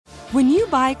When you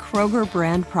buy Kroger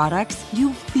brand products,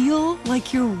 you feel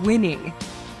like you're winning.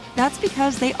 That's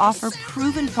because they offer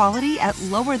proven quality at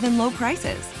lower than low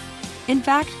prices. In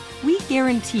fact, we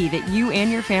guarantee that you and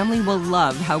your family will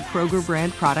love how Kroger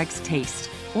brand products taste,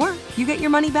 or you get your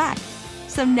money back.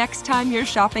 So next time you're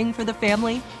shopping for the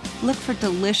family, look for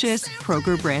delicious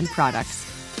Kroger brand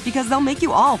products, because they'll make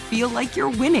you all feel like you're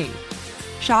winning.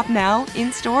 Shop now,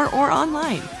 in-store, or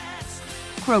online.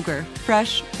 Kroger,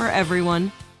 fresh for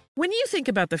everyone. When you think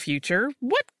about the future,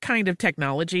 what kind of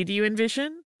technology do you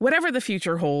envision? Whatever the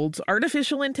future holds,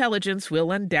 artificial intelligence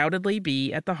will undoubtedly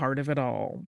be at the heart of it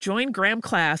all. Join Graham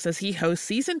Class as he hosts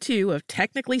Season 2 of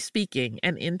Technically Speaking,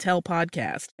 an Intel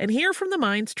podcast, and hear from the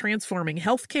minds transforming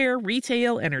healthcare,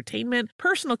 retail, entertainment,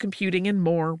 personal computing, and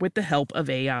more with the help of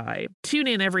AI. Tune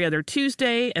in every other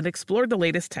Tuesday and explore the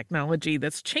latest technology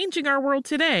that's changing our world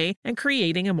today and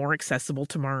creating a more accessible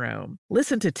tomorrow.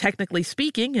 Listen to Technically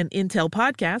Speaking, an Intel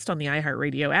podcast on the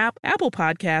iHeartRadio app, Apple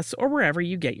Podcasts, or wherever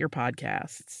you get your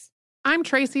podcasts. I'm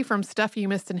Tracy from Stuff You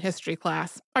Missed in History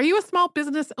class. Are you a small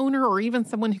business owner or even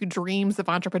someone who dreams of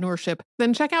entrepreneurship?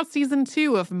 Then check out Season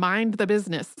 2 of Mind the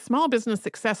Business, small business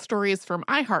success stories from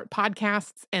iHeart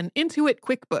Podcasts and Intuit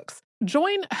QuickBooks.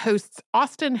 Join hosts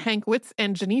Austin Hankwitz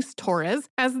and Janice Torres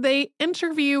as they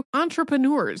interview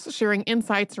entrepreneurs sharing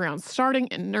insights around starting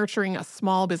and nurturing a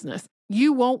small business.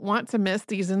 You won't want to miss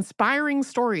these inspiring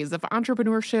stories of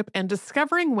entrepreneurship and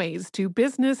discovering ways to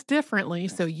business differently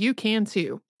so you can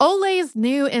too. Olay's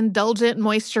new Indulgent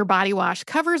Moisture Body Wash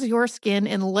covers your skin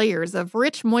in layers of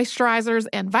rich moisturizers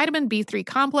and vitamin B3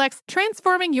 complex,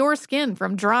 transforming your skin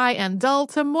from dry and dull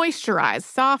to moisturized,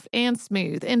 soft, and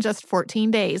smooth in just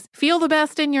 14 days. Feel the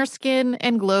best in your skin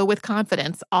and glow with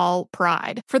confidence, all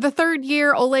pride. For the third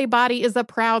year, Olay Body is a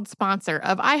proud sponsor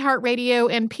of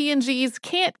iHeartRadio and P&G's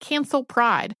Can't Cancel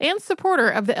Pride and supporter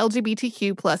of the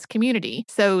LGBTQ+ community.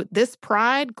 So this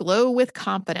pride, glow with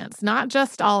confidence, not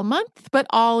just all month, but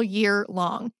all year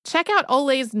long. Check out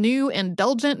Olay's new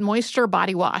Indulgent Moisture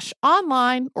Body Wash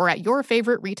online or at your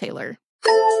favorite retailer.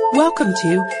 Welcome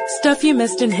to Stuff You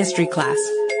Missed in History class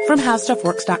from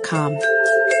HowStuffWorks.com.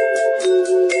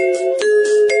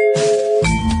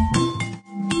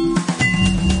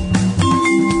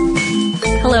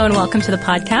 Hello and welcome to the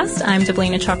podcast. I'm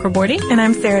Deblina Chakraborty. And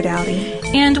I'm Sarah Dowdy.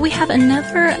 And we have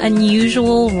another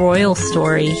unusual royal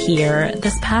story here.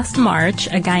 This past March,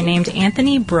 a guy named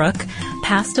Anthony Brooke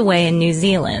passed away in New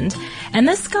Zealand. And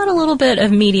this got a little bit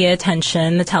of media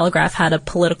attention. The Telegraph had a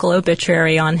political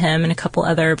obituary on him, and a couple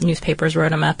other newspapers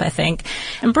wrote him up, I think.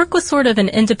 And Brooke was sort of an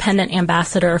independent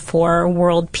ambassador for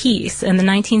world peace. In the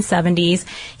 1970s,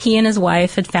 he and his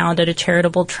wife had founded a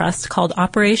charitable trust called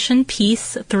Operation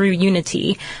Peace Through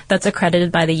Unity that's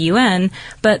accredited by the UN,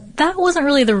 but that wasn't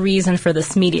really the reason for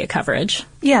this media coverage.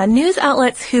 Yeah, news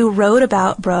outlets who wrote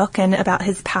about Brooke and about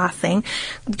his passing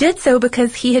did so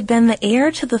because he had been the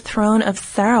heir to the throne of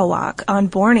Sarawak on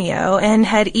Borneo and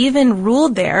had even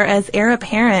ruled there as heir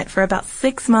apparent for about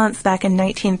 6 months back in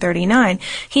 1939.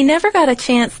 He never got a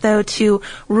chance, though, to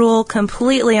rule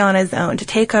completely on his own, to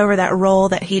take over that role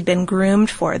that he'd been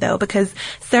groomed for, though, because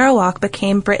Sarawak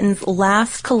became Britain's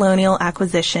last colonial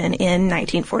acquisition in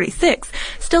 1946.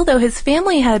 Still, though, his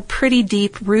family had pretty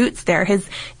deep roots there. His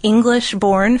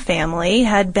English-born family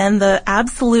had been the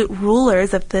absolute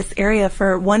rulers of this area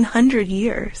for 100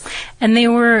 years. And they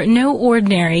were no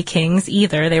ordinary kings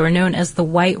either. They were known as the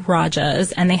White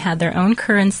Rajas, and they had their own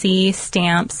currency,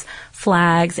 stamps,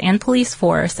 flags, and police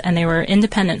force, and they were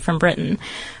independent from Britain.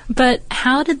 But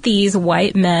how did these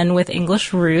white men with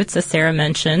English roots, as Sarah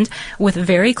mentioned, with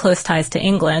very close ties to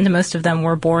England, most of them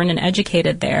were born and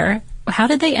educated there, how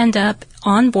did they end up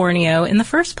on Borneo in the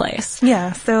first place?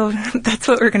 Yeah, so that's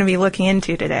what we're going to be looking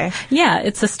into today. Yeah,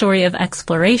 it's a story of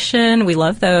exploration, we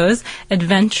love those,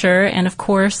 adventure, and of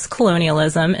course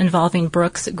colonialism involving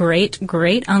Brooke's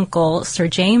great-great-uncle, Sir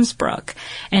James Brooke.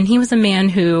 And he was a man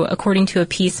who, according to a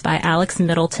piece by Alex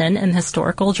Middleton in the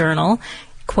Historical Journal,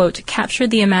 quote, captured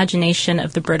the imagination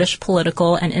of the British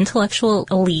political and intellectual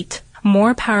elite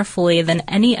more powerfully than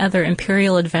any other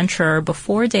imperial adventurer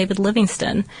before David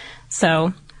Livingstone.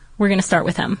 So we're going to start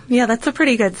with him. Yeah, that's a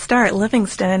pretty good start.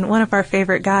 Livingstone, one of our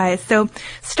favorite guys. So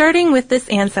starting with this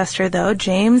ancestor, though,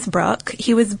 James Brooke,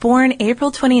 he was born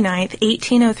April 29th,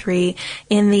 1803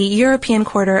 in the European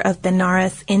quarter of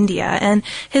Benares, India. And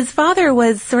his father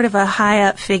was sort of a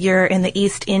high-up figure in the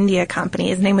East India Company.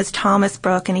 His name was Thomas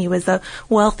Brooke, and he was a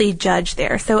wealthy judge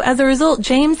there. So as a result,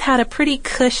 James had a pretty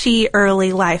cushy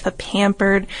early life, a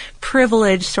pampered,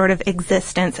 privileged sort of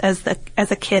existence as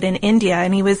a kid in India.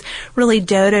 And he was really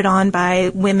doted on by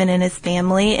women in his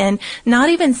family and not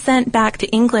even sent back to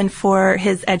England for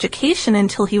his education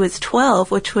until he was 12,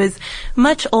 which was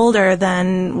much older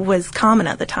than was common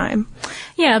at the time.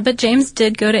 Yeah, but James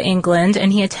did go to England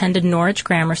and he attended Norwich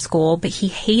Grammar School, but he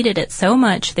hated it so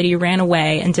much that he ran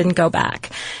away and didn't go back.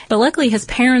 But luckily his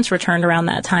parents returned around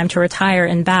that time to retire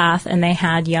in Bath, and they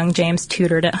had young James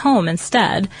tutored at home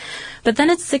instead. But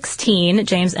then at 16,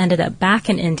 James ended up back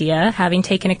in India, having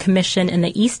taken a commission in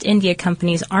the East India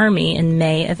Company's army in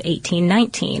May of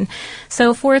 1819.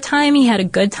 So for a time, he had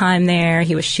a good time there.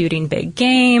 He was shooting big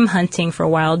game, hunting for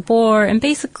wild boar, and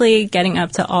basically getting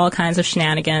up to all kinds of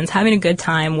shenanigans, having a good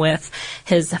time with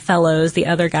his fellows, the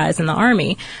other guys in the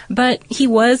army. But he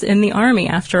was in the army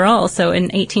after all. So in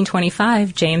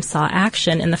 1825, James saw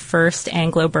action in the First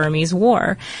Anglo-Burmese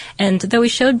War. And though he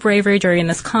showed bravery during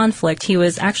this conflict, he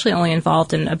was actually only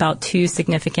involved in about 2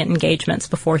 significant engagements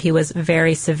before he was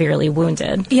very severely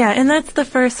wounded. Yeah, and that's the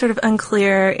first sort of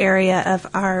unclear area of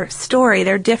our story.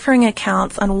 There are differing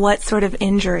accounts on what sort of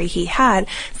injury he had.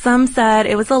 Some said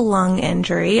it was a lung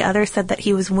injury. Others said that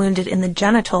he was wounded in the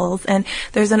genitals. And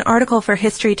there's an article for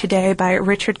History Today by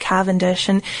Richard Cavendish,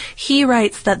 and he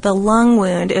writes that the lung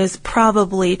wound is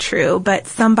probably true, but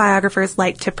some biographers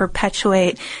like to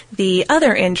perpetuate the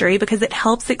other injury because it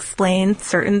helps explain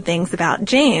certain things about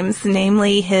James,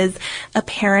 namely his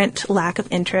apparent lack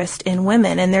of interest in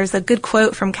women. And there's a good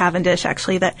quote from Cavendish,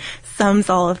 actually, that sums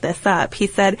all of this up. He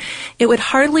said, "It would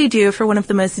hardly do for one of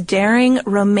the most daring,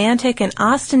 romantic, and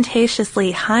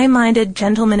ostentatiously high-minded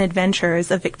gentleman adventurers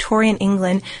of Victorian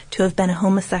England to have been a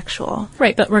homosexual."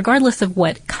 Right, but regardless of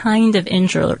what kind of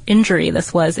injury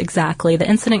this was exactly, the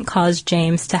incident caused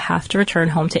James to have to return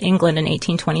home to England in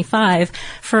 1825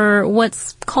 for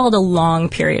what's called a long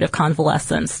period of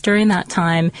convalescence. During that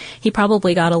time, he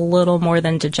probably got a little more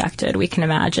than dejected, we can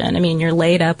imagine. I mean, you're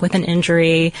laid up with an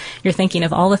injury, you're thinking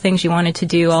of all the things you wanted to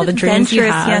do, all the dreams you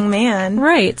have. Adventurous young man.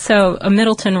 Right. So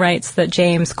Middleton writes that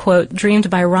James, quote, dreamed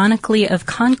Byronically of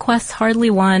conquests hardly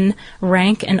won,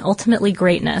 rank, and ultimately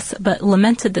greatness, but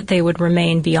lamented that they would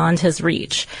remain beyond his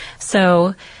reach.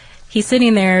 So he's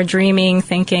sitting there dreaming,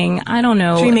 thinking, I don't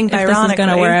know if this is going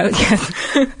to wear out. Yes.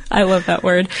 I love that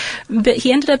word. But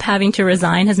he ended up having to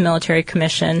resign his military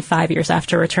commission 5 years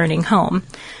after returning home.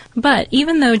 But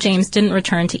even though James didn't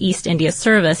return to East India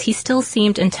service, he still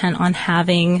seemed intent on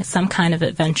having some kind of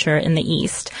adventure in the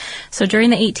East. So during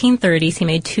the 1830s, he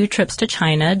made 2 trips to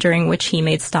China, during which he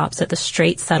made stops at the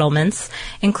Strait settlements,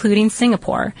 including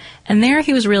Singapore. And there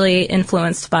he was really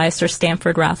influenced by Sir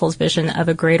Stamford Raffles' vision of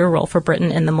a greater role for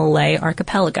Britain in the Malay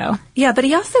archipelago. Yeah, but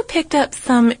he also picked up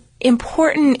some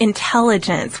important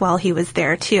intelligence while he was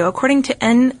there, too. According to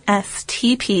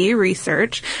NSTP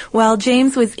research, while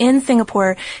James was in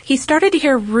Singapore, he started to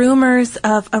hear rumors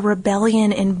of a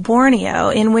rebellion in Borneo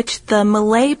in which the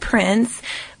Malay prince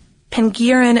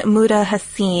Pengiran Muda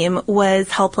Hasim was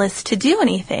helpless to do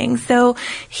anything. So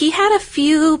he had a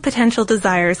few potential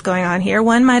desires going on here.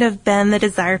 One might have been the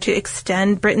desire to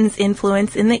extend Britain's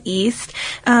influence in the East,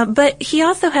 but he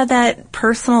also had that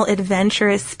personal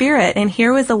adventurous spirit, and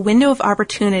here was a window of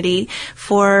opportunity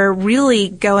for really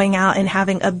going out and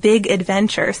having a big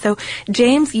adventure. So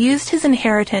James used his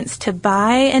inheritance to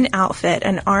buy an outfit,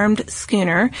 an armed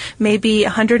schooner, maybe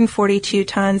 142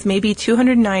 tons, maybe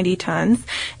 290 tons,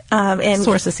 and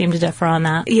sources seem to differ on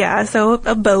that. Yeah, so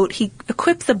a boat, he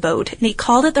equips a boat, and he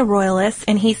called it the Royalist,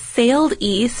 and he sailed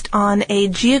east on a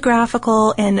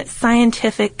geographical and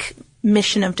scientific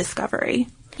mission of discovery.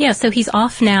 Yeah, so he's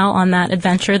off now on that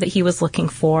adventure that he was looking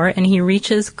for, and he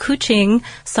reaches Kuching,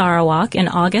 Sarawak in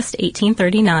August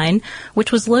 1839,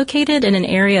 which was located in an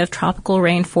area of tropical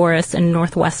rainforests in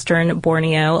northwestern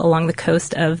Borneo along the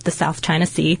coast of the South China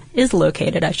Sea. Is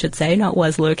located, I should say, not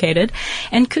was located.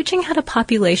 And Kuching had a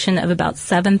population of about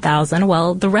 7,000,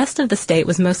 while the rest of the state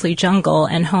was mostly jungle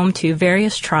and home to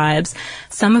various tribes,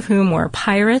 some of whom were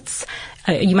pirates.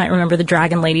 You might remember the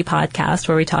Dragon Lady podcast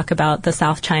where we talk about the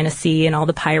South China Sea and all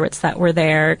the pirates that were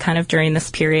there kind of during this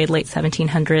period, late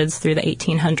 1700s through the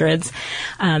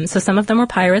 1800s. So some of them were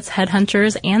pirates,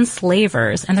 headhunters, and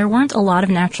slavers. And there weren't a lot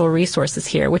of natural resources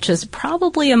here, which is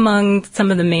probably among some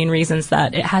of the main reasons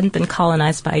that it hadn't been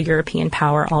colonized by European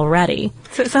power already.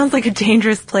 So it sounds like a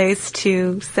dangerous place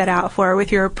to set out for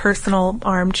with your personal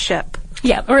armed ship.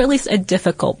 Yeah, or at least a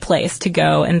difficult place to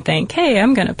go and think, hey,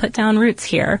 I'm going to put down roots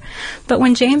here. But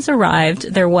when James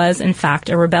arrived, there was, in fact,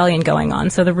 a rebellion going on.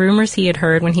 So the rumors he had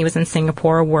heard when he was in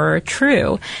Singapore were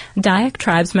true. Dayak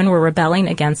tribesmen were rebelling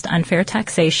against unfair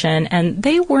taxation, and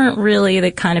they weren't really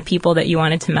the kind of people that you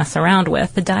wanted to mess around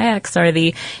with. The Dayaks are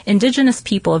the indigenous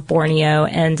people of Borneo,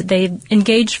 and they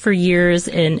engaged for years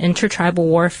in intertribal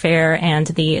warfare and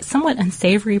the somewhat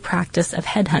unsavory practice of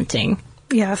headhunting.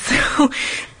 Yeah, so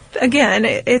again,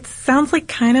 it sounds like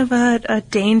kind of a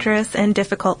dangerous and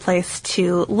difficult place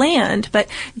to land, but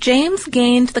James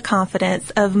gained the confidence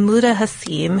of Muda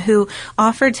Hasim, who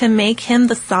offered to make him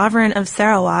the sovereign of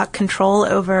Sarawak, control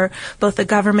over both the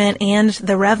government and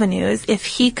the revenues, if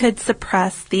he could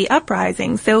suppress the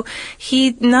uprising. So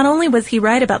not only was he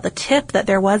right about the tip that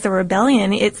there was a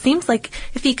rebellion, it seems like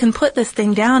if he can put this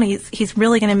thing down, he's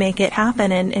really going to make it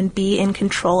happen and be in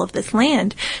control of this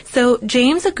land. So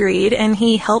James agreed, and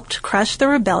he helped crush the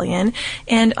rebellion,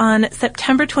 and on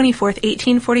September 24th,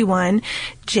 1841,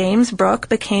 James Brooke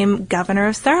became governor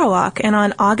of Sarawak, and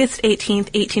on August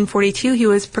 18th, 1842, he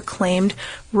was proclaimed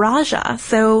Raja.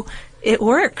 So it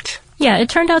worked. Yeah, it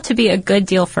turned out to be a good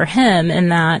deal for him in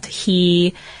that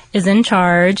he is in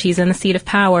charge, he's in the seat of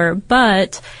power,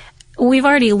 but we've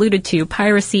already alluded to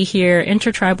piracy here,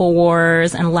 intertribal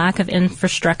wars, and lack of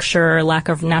infrastructure, lack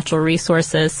of natural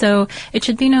resources. So it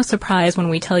should be no surprise when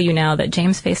we tell you now that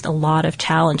James faced a lot of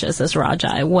challenges as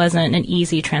Raja. It wasn't an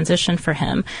easy transition for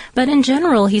him. But in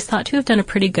general, he's thought to have done a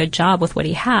pretty good job with what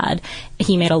he had.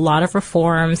 He made a lot of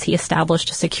reforms. He established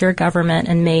a secure government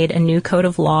and made a new code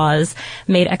of laws,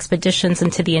 made expeditions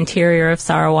into the interior of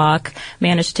Sarawak,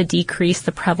 managed to decrease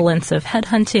the prevalence of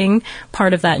headhunting.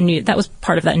 That was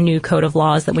part of that new code of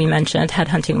laws that we mentioned.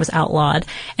 Headhunting was outlawed.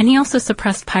 And he also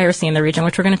suppressed piracy in the region,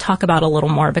 which we're going to talk about a little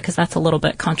more because that's a little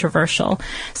bit controversial.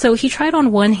 So he tried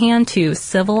on one hand to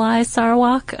civilize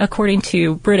Sarawak, according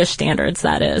to British standards,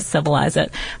 that is, civilize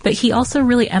it. But he also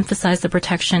really emphasized the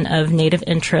protection of native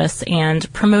interests and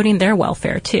promoting their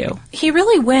welfare too. He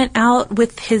really went out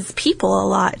with his people a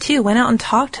lot too, went out and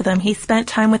talked to them. He spent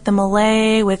time with the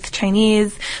Malay, with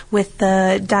Chinese, with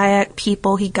the Dayak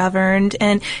people he governed,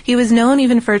 and he was known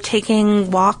even for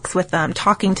taking walks with them,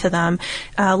 talking to them,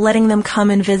 letting them come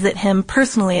and visit him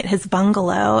personally at his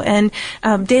bungalow. And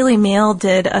Daily Mail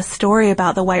did a story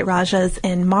about the White Rajas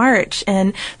in March,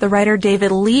 and the writer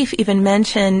David Leaf even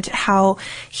mentioned how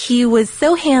he was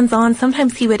so hands-on,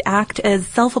 sometimes he would act as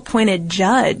self-appointed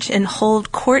judge and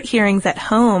hold court hearings at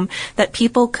home that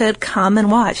people could come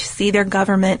and watch, see their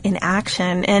government in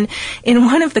action. And in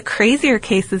one of the crazier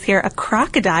cases here, a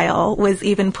crocodile was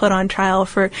even put on trial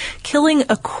for killing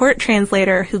a court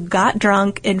translator who got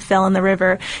drunk and fell in the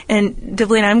river. And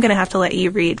Devlina, I'm going to have to let you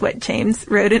read what James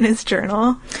wrote in his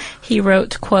journal. He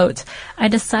wrote, quote, "I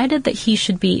decided that he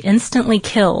should be instantly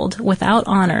killed without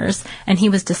honors, and he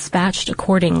was dispatched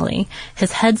accordingly,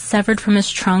 his head severed from his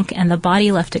trunk and the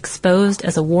body left exposed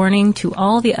as a warning to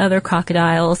all the other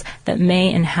crocodiles that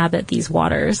may inhabit these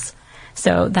waters."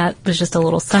 So that was just a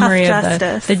little summary of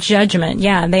the judgment.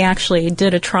 Yeah, they actually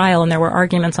did a trial and there were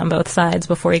arguments on both sides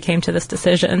before he came to this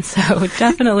decision. So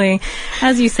definitely,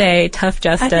 as you say, tough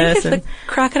justice. I think if the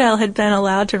crocodile had been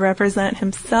allowed to represent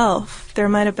himself, there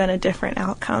might have been a different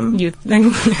outcome. You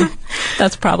think?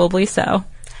 That's probably so.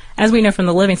 As we know from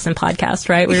the Livingston podcast,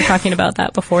 right? We were talking about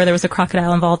that before. There was a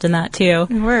crocodile involved in that too.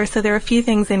 We were. So there were a few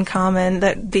things in common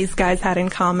that these guys had in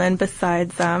common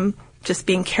besides just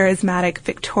being charismatic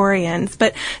Victorians.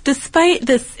 But despite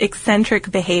this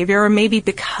eccentric behavior, or maybe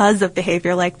because of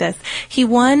behavior like this, he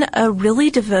won a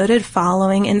really devoted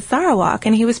following in Sarawak,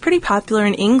 and he was pretty popular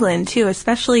in England too,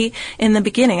 especially in the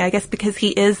beginning, I guess because he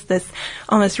is this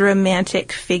almost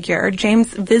romantic figure. James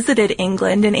visited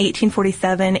England in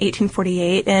 1847,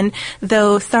 1848, and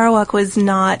though Sarawak was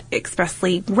not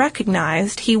expressly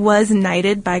recognized, he was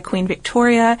knighted by Queen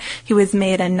Victoria. He was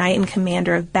made a knight and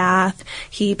commander of Bath.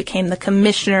 He became the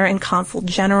commissioner and consul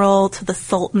general to the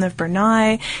Sultan of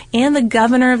Brunei and the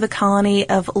governor of the colony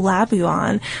of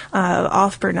Labuan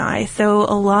off Brunei. So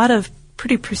a lot of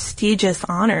pretty prestigious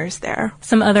honors there.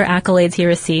 Some other accolades he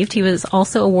received. He was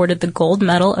also awarded the Gold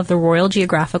Medal of the Royal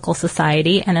Geographical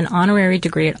Society and an honorary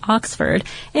degree at Oxford,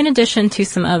 in addition to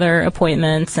some other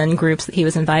appointments and groups that he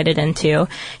was invited into.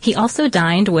 He also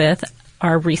dined with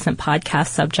our recent podcast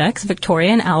subjects, Victoria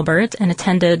and Albert, and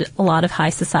attended a lot of high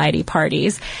society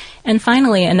parties. And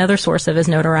finally, another source of his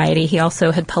notoriety, he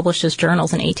also had published his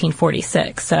journals in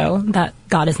 1846, so that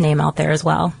got his name out there as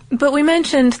well. But we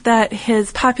mentioned that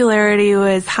his popularity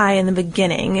was high in the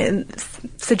beginning,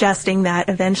 suggesting that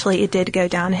eventually it did go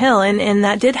downhill, and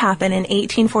that did happen in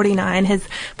 1849. His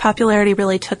popularity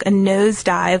really took a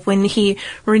nosedive when he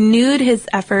renewed his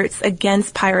efforts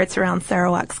against pirates around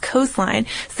Sarawak's coastline.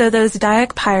 So those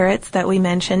Dayak pirates that we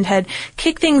mentioned had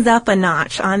kicked things up a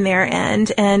notch on their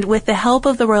end, and with the help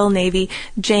of the Royal Navy,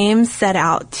 James set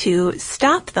out to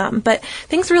stop them. But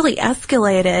things really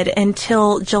escalated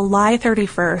until July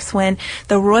 31st, when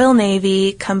the Royal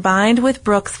Navy, combined with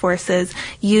Brooke's forces,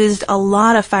 used a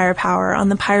lot of firepower on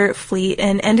the pirate fleet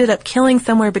and ended up killing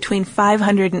somewhere between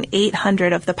 500 and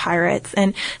 800 of the pirates.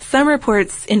 And some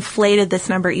reports inflated this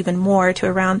number even more to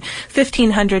around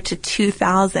 1,500 to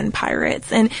 2,000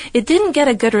 pirates. And it didn't get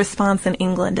a good response in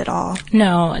England at all.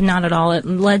 No, not at all. It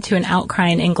led to an outcry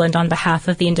in England on behalf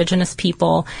of the indigenous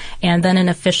people, and then an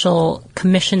official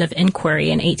commission of inquiry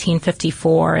in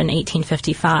 1854 and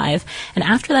 1855. And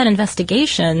after that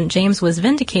investigation, James was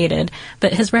vindicated,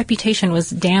 but his reputation was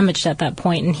damaged at that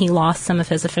point, and he lost some of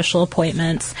his official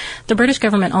appointments. The British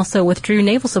government also withdrew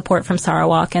naval support from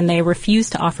Sarawak, and they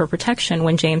refused to offer protection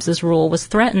when James's rule was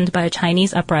threatened by a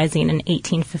Chinese uprising in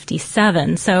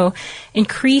 1857. So,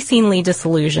 increasingly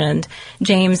disillusioned,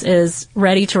 James is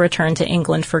ready to return to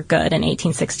England for good in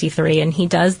 1863, and he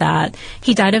does that.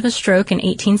 He died of a stroke in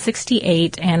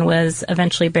 1868 and was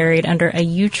eventually buried under a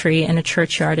yew tree in a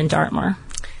churchyard in Dartmoor.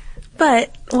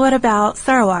 But what about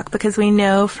Sarawak? Because we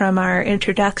know from our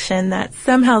introduction that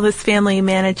somehow this family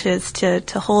manages to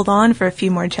hold on for a few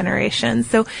more generations.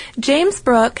 So James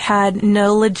Brooke had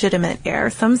no legitimate heir.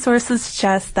 Some sources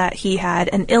suggest that he had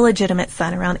an illegitimate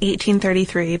son around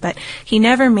 1833, but he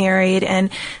never married. And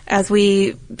as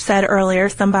we said earlier,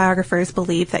 some biographers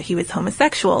believe that he was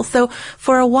homosexual. So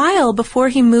for a while before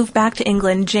he moved back to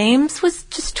England, James was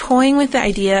just toying with the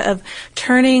idea of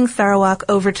turning Sarawak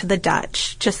over to the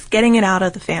Dutch, just getting it out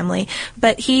of the family.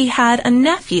 But he had a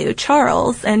nephew,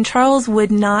 Charles, and Charles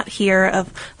would not hear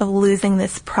of losing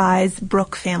this prized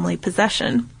Brooke family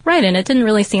possession. Right, and it didn't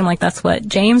really seem like that's what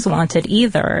James wanted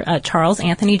either. Charles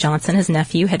Anthony Johnson, his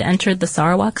nephew, had entered the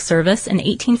Sarawak service in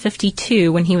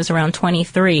 1852 when he was around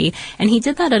 23, and he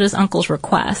did that at his uncle's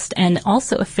request, and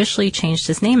also officially changed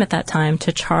his name at that time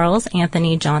to Charles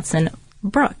Anthony Johnson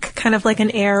Brooke. Kind of like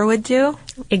an heir would do?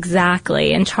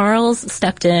 Exactly. And Charles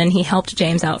stepped in. He helped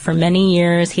James out for many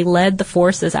years. He led the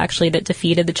forces, actually, that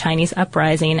defeated the Chinese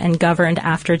uprising and governed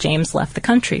after James left the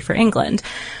country for England.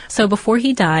 So before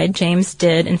he died, James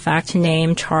did, in fact,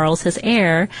 name Charles his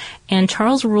heir, and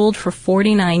Charles ruled for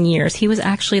 49 years. He was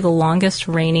actually the longest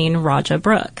reigning Raja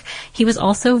Brooke. He was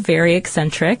also very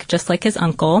eccentric, just like his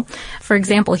uncle. For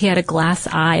example, he had a glass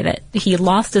eye that he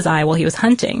lost his eye while he was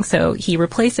hunting, so he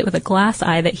replaced it with a glass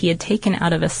eye that he had taken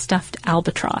out of a stuffed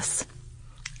albatross.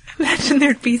 I imagine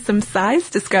there'd be some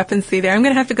size discrepancy there. I'm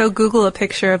going to have to go Google a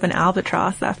picture of an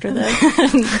albatross after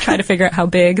this. Try to figure out how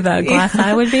big the glass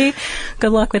eye would be.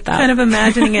 Good luck with that. Kind of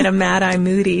imagining it a Mad Eye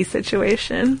Moody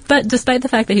situation. But despite the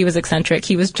fact that he was eccentric,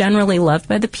 he was generally loved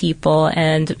by the people,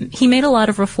 and he made a lot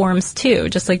of reforms too,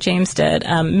 just like James did,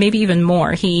 maybe even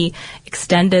more. He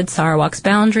extended Sarawak's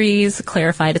boundaries,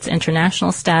 clarified its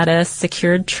international status,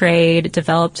 secured trade,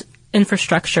 developed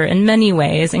infrastructure in many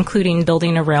ways, including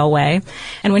building a railway.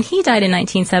 And when he died in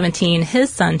 1917, his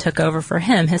son took over for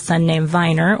him. His son named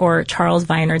Vyner, or Charles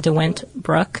Vyner de Wint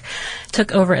Brooke,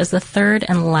 took over as the third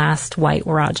and last white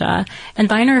Raja. And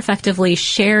Vyner effectively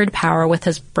shared power with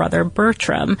his brother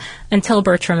Bertram, until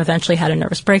Bertram eventually had a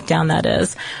nervous breakdown, that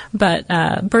is. But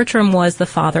Bertram was the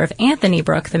father of Anthony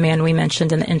Brooke, the man we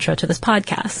mentioned in the intro to this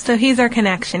podcast. So he's our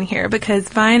connection here, because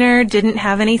Vyner didn't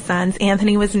have any sons.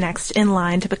 Anthony was next in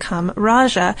line to become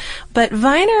Raja. But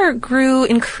Vyner grew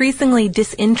increasingly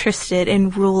disinterested in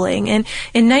ruling. And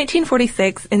in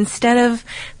 1946, instead of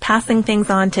passing things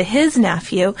on to his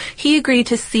nephew, he agreed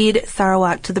to cede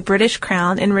Sarawak to the British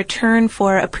Crown in return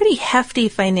for a pretty hefty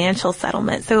financial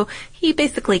settlement. So he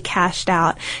basically cashed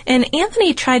out. And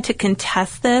Anthony tried to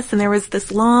contest this, and there was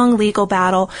this long legal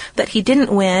battle that he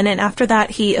didn't win. And after that,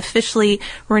 he officially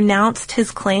renounced his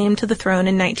claim to the throne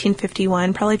in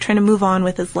 1951, probably trying to move on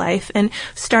with his life, and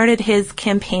started his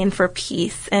campaign for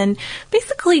peace, and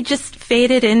basically just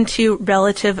faded into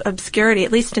relative obscurity,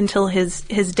 at least until his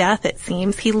death, it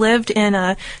seems. He lived in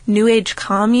a New Age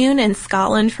commune in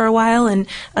Scotland for a while and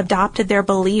adopted their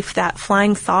belief that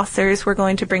flying saucers were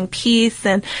going to bring peace,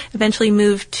 and eventually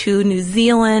moved to New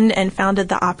Zealand and founded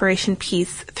the Operation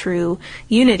Peace Through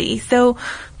Unity. So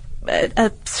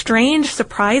a strange,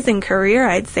 surprising career,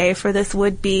 I'd say, for this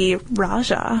would-be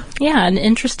Raja. Yeah, an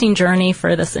interesting journey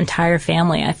for this entire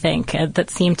family, I think, that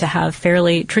seemed to have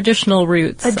fairly traditional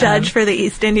roots. A judge for the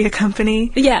East India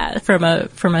Company. Yeah, from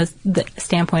the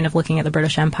standpoint of looking at the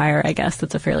British Empire, I guess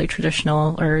that's a fairly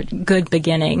traditional or good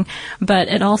beginning. But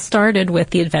it all started with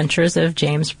the adventures of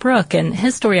James Brooke, and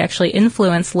his story actually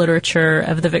influenced literature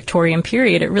of the Victorian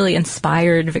period. It really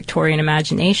inspired Victorian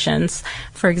imaginations.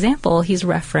 For example, he's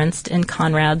referenced in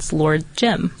Conrad's Lord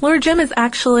Jim. Lord Jim is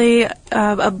actually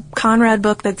a Conrad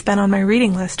book that's been on my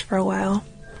reading list for a while.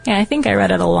 Yeah, I think I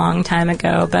read it a long time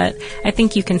ago, but I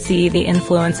think you can see the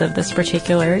influence of this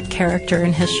particular character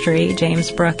in history,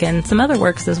 James Brooke, and some other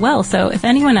works as well. So if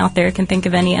anyone out there can think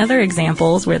of any other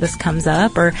examples where this comes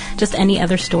up, or just any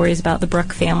other stories about the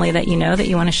Brooke family that you know that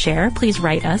you want to share, please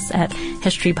write us at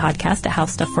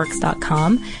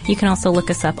historypodcast@howstuffworks.com. You can also look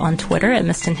us up on Twitter at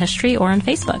Missed in History or on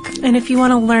Facebook. And if you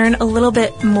want to learn a little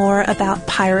bit more about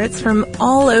pirates from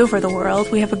all over the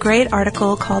world, we have a great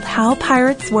article called How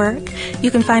Pirates Work. You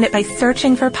can find it by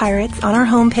searching for pirates on our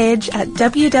homepage at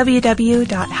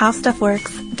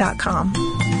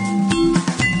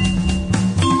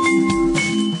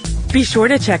www.howstuffworks.com. Be sure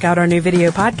to check out our new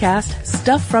video podcast,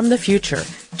 Stuff from the Future.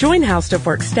 Join How Stuff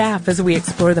Works staff as we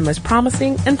explore the most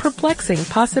promising and perplexing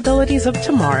possibilities of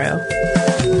tomorrow.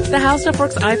 The How Stuff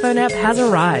Works iPhone app has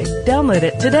arrived. Download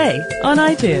it today on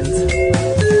iTunes.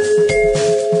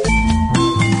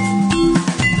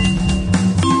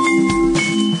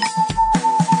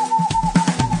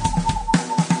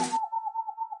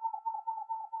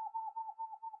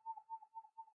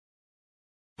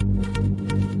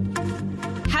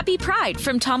 Happy Pride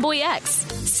from Tomboy X,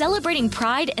 celebrating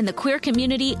pride and the queer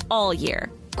community all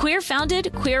year. Queer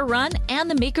founded, queer run, and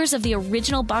the makers of the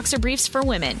original boxer briefs for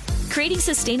women, creating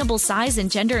sustainable size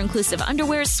and gender inclusive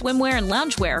underwear, swimwear, and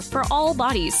loungewear for all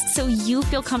bodies so you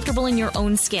feel comfortable in your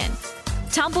own skin.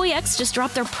 Tomboy X just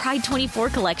dropped their Pride 24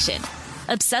 collection,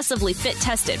 obsessively fit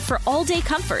tested for all day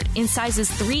comfort in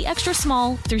sizes 3 extra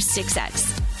small through 6X.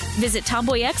 Visit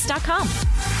tomboyx.com.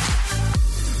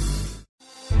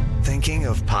 Thinking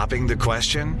of popping the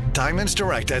question? Diamonds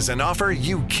Direct has an offer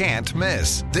you can't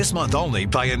miss. This month only,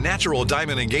 buy a natural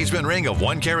diamond engagement ring of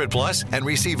 1 carat plus and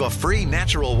receive a free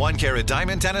natural 1 carat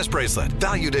diamond tennis bracelet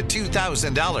valued at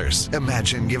 $2,000.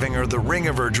 Imagine giving her the ring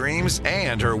of her dreams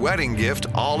and her wedding gift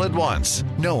all at once.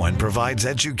 No one provides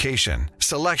education,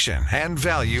 selection, and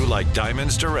value like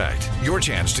Diamonds Direct. Your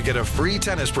chance to get a free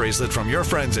tennis bracelet from your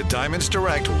friends at Diamonds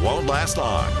Direct won't last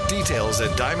long. Details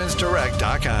at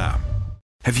diamondsdirect.com.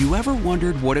 Have you ever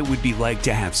wondered what it would be like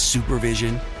to have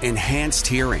supervision, enhanced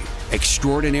hearing,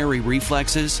 extraordinary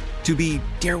reflexes, to be,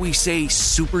 dare we say,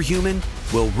 superhuman?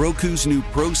 Well, Roku's new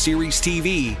Pro Series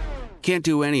TV can't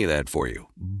do any of that for you.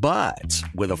 But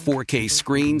with a 4K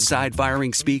screen,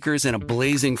 side-firing speakers, and a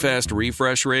blazing fast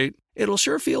refresh rate, it'll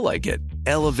sure feel like it.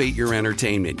 Elevate your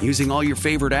entertainment using all your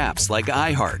favorite apps like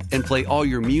iHeart and play all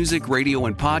your music, radio,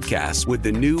 and podcasts with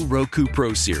the new Roku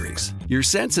Pro Series. Your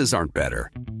senses aren't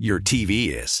better. Your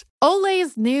TV is.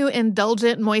 Olay's new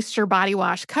Indulgent Moisture Body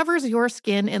Wash covers your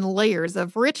skin in layers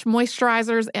of rich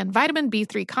moisturizers and vitamin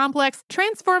B3 complex,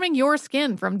 transforming your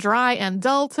skin from dry and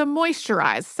dull to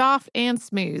moisturized, soft, and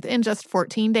smooth in just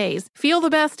 14 days. Feel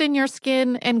the best in your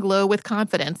skin and glow with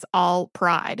confidence, all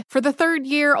pride. For the third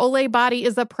year, Olay Body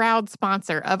is a proud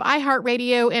sponsor of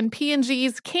iHeartRadio and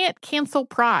P&G's Can't Cancel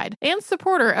Pride and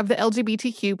supporter of the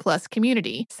LGBTQ+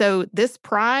 community. So this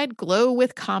pride, glow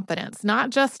with confidence, not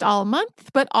just all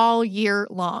month, but all year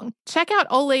long. Check out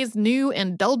Olay's new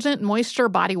Indulgent Moisture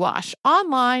Body Wash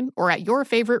online or at your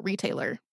favorite retailer.